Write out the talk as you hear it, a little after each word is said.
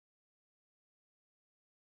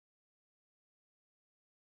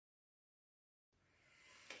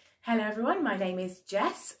Hello everyone, my name is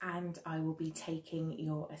Jess and I will be taking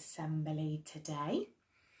your assembly today.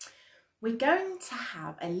 We're going to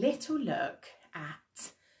have a little look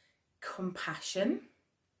at compassion,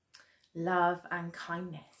 love and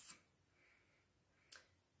kindness.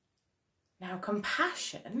 Now,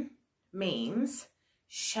 compassion means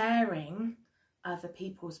sharing other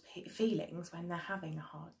people's feelings when they're having a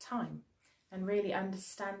hard time and really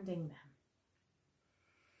understanding them.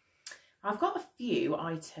 I've got a few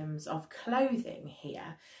items of clothing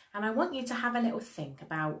here and I want you to have a little think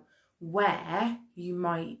about where you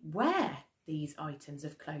might wear these items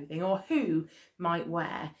of clothing or who might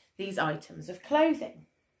wear these items of clothing.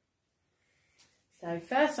 So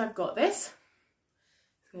first I've got this.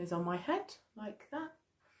 This goes on my head like that.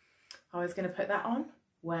 I was going to put that on.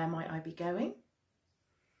 Where might I be going?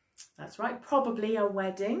 That's right, probably a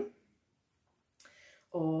wedding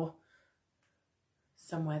or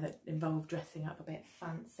somewhere that involved dressing up a bit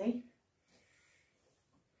fancy.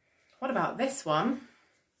 What about this one?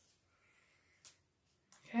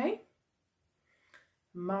 Okay,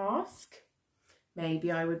 mask.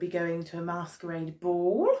 Maybe I would be going to a masquerade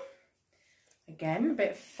ball. Again, a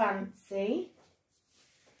bit fancy.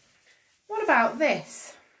 What about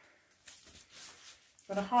this?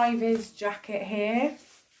 Got a high-vis jacket here.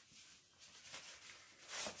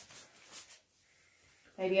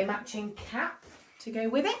 Maybe a matching cap to go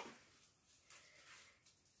with it.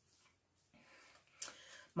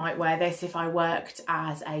 Might wear this if I worked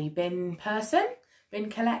as a bin person,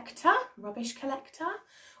 bin collector, rubbish collector,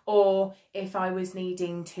 or if I was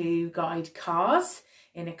needing to guide cars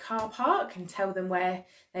in a car park and tell them where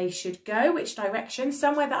they should go, which direction,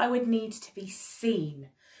 somewhere that I would need to be seen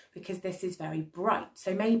because this is very bright.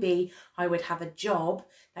 So maybe I would have a job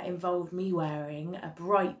that involved me wearing a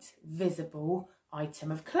bright, visible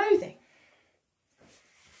item of clothing.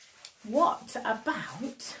 What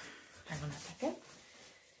about, hang on a second,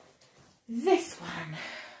 this one?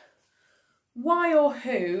 Why or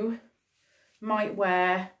who might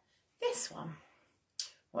wear this one?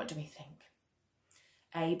 What do we think?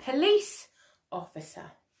 A police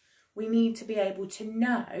officer. We need to be able to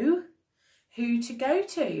know who to go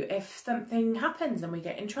to if something happens and we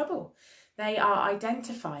get in trouble. They are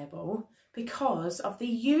identifiable because of the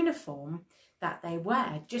uniform that they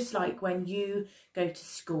wear. Just like when you go to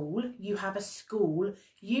school, you have a school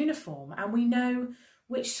uniform and we know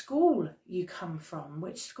which school you come from,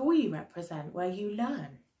 which school you represent, where you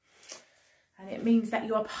learn. And it means that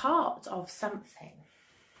you are part of something.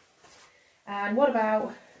 And what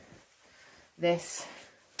about this?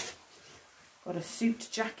 Got a suit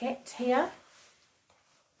jacket here.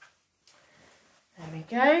 There we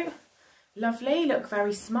go. Lovely, look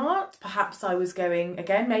very smart. Perhaps I was going,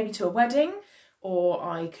 again, maybe to a wedding, or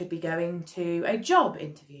I could be going to a job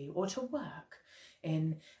interview or to work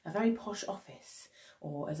in a very posh office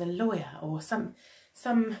or as a lawyer or some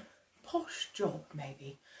posh job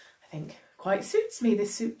maybe. I think quite suits me,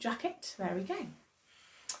 this suit jacket. There we go.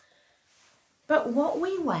 But what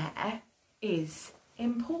we wear is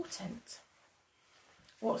important.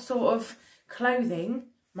 What sort of clothing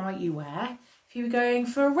might you wear if you were going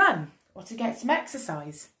for a run or to get some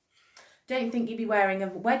exercise? Don't think you'd be wearing a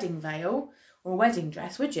wedding veil or a wedding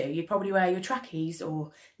dress, would you? You'd probably wear your trackies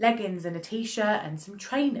or leggings and a t-shirt and some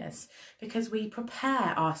trainers because we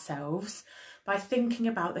prepare ourselves by thinking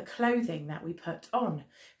about the clothing that we put on.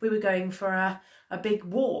 If we were going for a big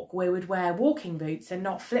walk, we would wear walking boots and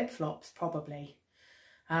not flip-flops probably.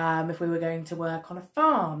 If we were going to work on a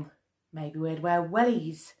farm, maybe we'd wear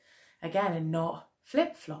wellies again and not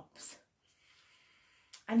flip-flops.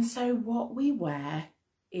 And so what we wear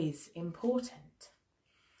is important.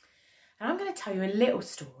 And I'm going to tell you a little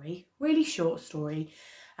story, really short story,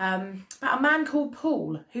 about a man called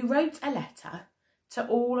Paul who wrote a letter to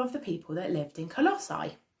all of the people that lived in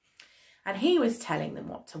Colossae. And he was telling them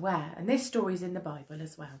what to wear. And this story's in the Bible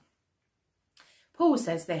as well. Paul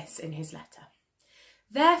says this in his letter.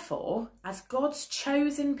 Therefore, as God's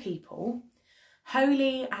chosen people,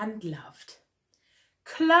 holy and loved,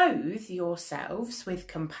 clothe yourselves with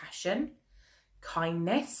compassion,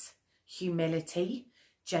 kindness, humility,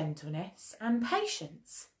 gentleness and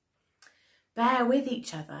patience. Bear with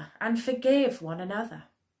each other and forgive one another.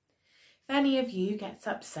 If any of you gets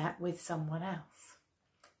upset with someone else,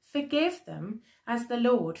 forgive them as the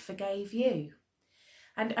Lord forgave you.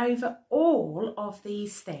 And over all of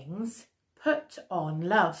these things, put on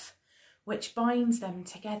love, which binds them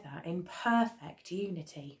together in perfect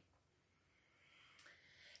unity.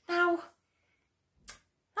 Now,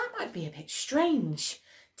 that might be a bit strange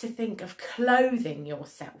to think of clothing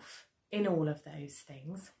yourself in all of those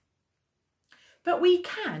things. But we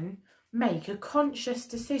can make a conscious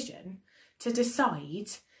decision to decide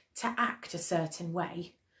to act a certain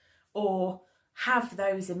way or have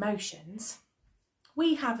those emotions,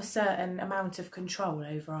 we have a certain amount of control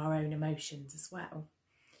over our own emotions as well,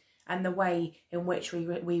 and the way in which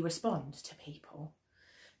we respond to people.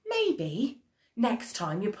 Maybe next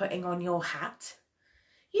time you're putting on your hat,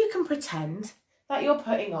 you can pretend that you're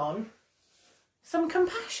putting on some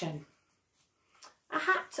compassion, a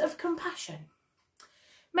hat of compassion.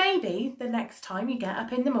 Maybe the next time you get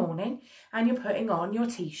up in the morning and you're putting on your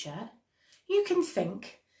t-shirt, you can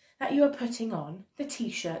think that you are putting on the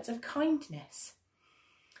t-shirt of kindness.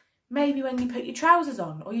 Maybe when you put your trousers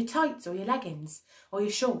on, or your tights, or your leggings, or your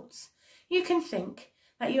shorts, you can think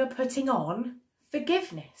that you are putting on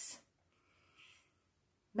forgiveness.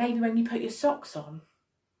 Maybe when you put your socks on,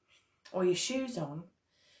 or your shoes on,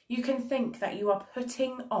 you can think that you are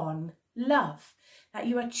putting on love, that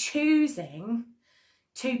you are choosing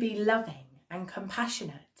to be loving and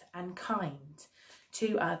compassionate and kind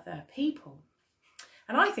to other people.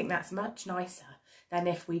 And I think that's much nicer than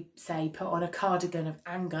if we, say, put on a cardigan of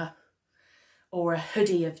anger or a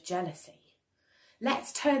hoodie of jealousy.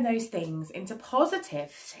 Let's turn those things into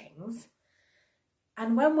positive things.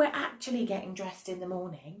 And when we're actually getting dressed in the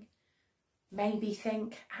morning, maybe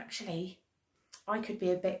think, actually, I could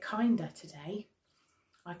be a bit kinder today.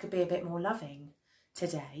 I could be a bit more loving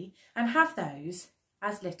today, and have those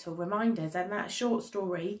as little reminders. And that short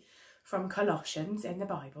story from Colossians in the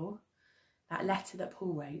Bible, that letter that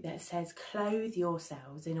Paul wrote that says, clothe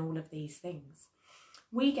yourselves in all of these things.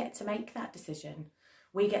 We get to make that decision.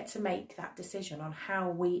 We get to make that decision on how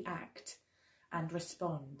we act and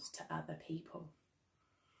respond to other people.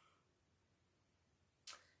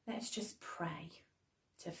 Let's just pray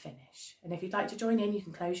to finish. And if you'd like to join in, you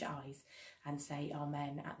can close your eyes and say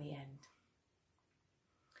Amen at the end.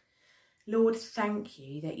 Lord, thank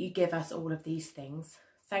you that you give us all of these things.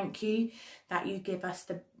 Thank you that you give us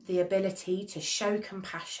the ability to show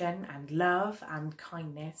compassion and love and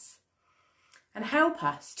kindness. And help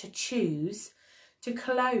us to choose to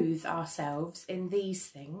clothe ourselves in these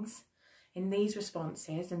things, in these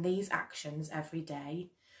responses and these actions every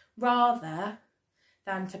day, rather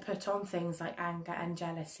than to put on things like anger and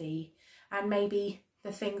jealousy and maybe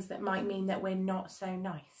the things that might mean that we're not so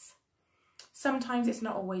nice. Sometimes it's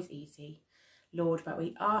not always easy, Lord, but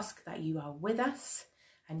we ask that you are with us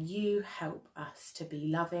and you help us to be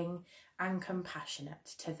loving and compassionate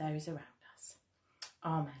to those around us.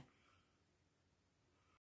 Amen.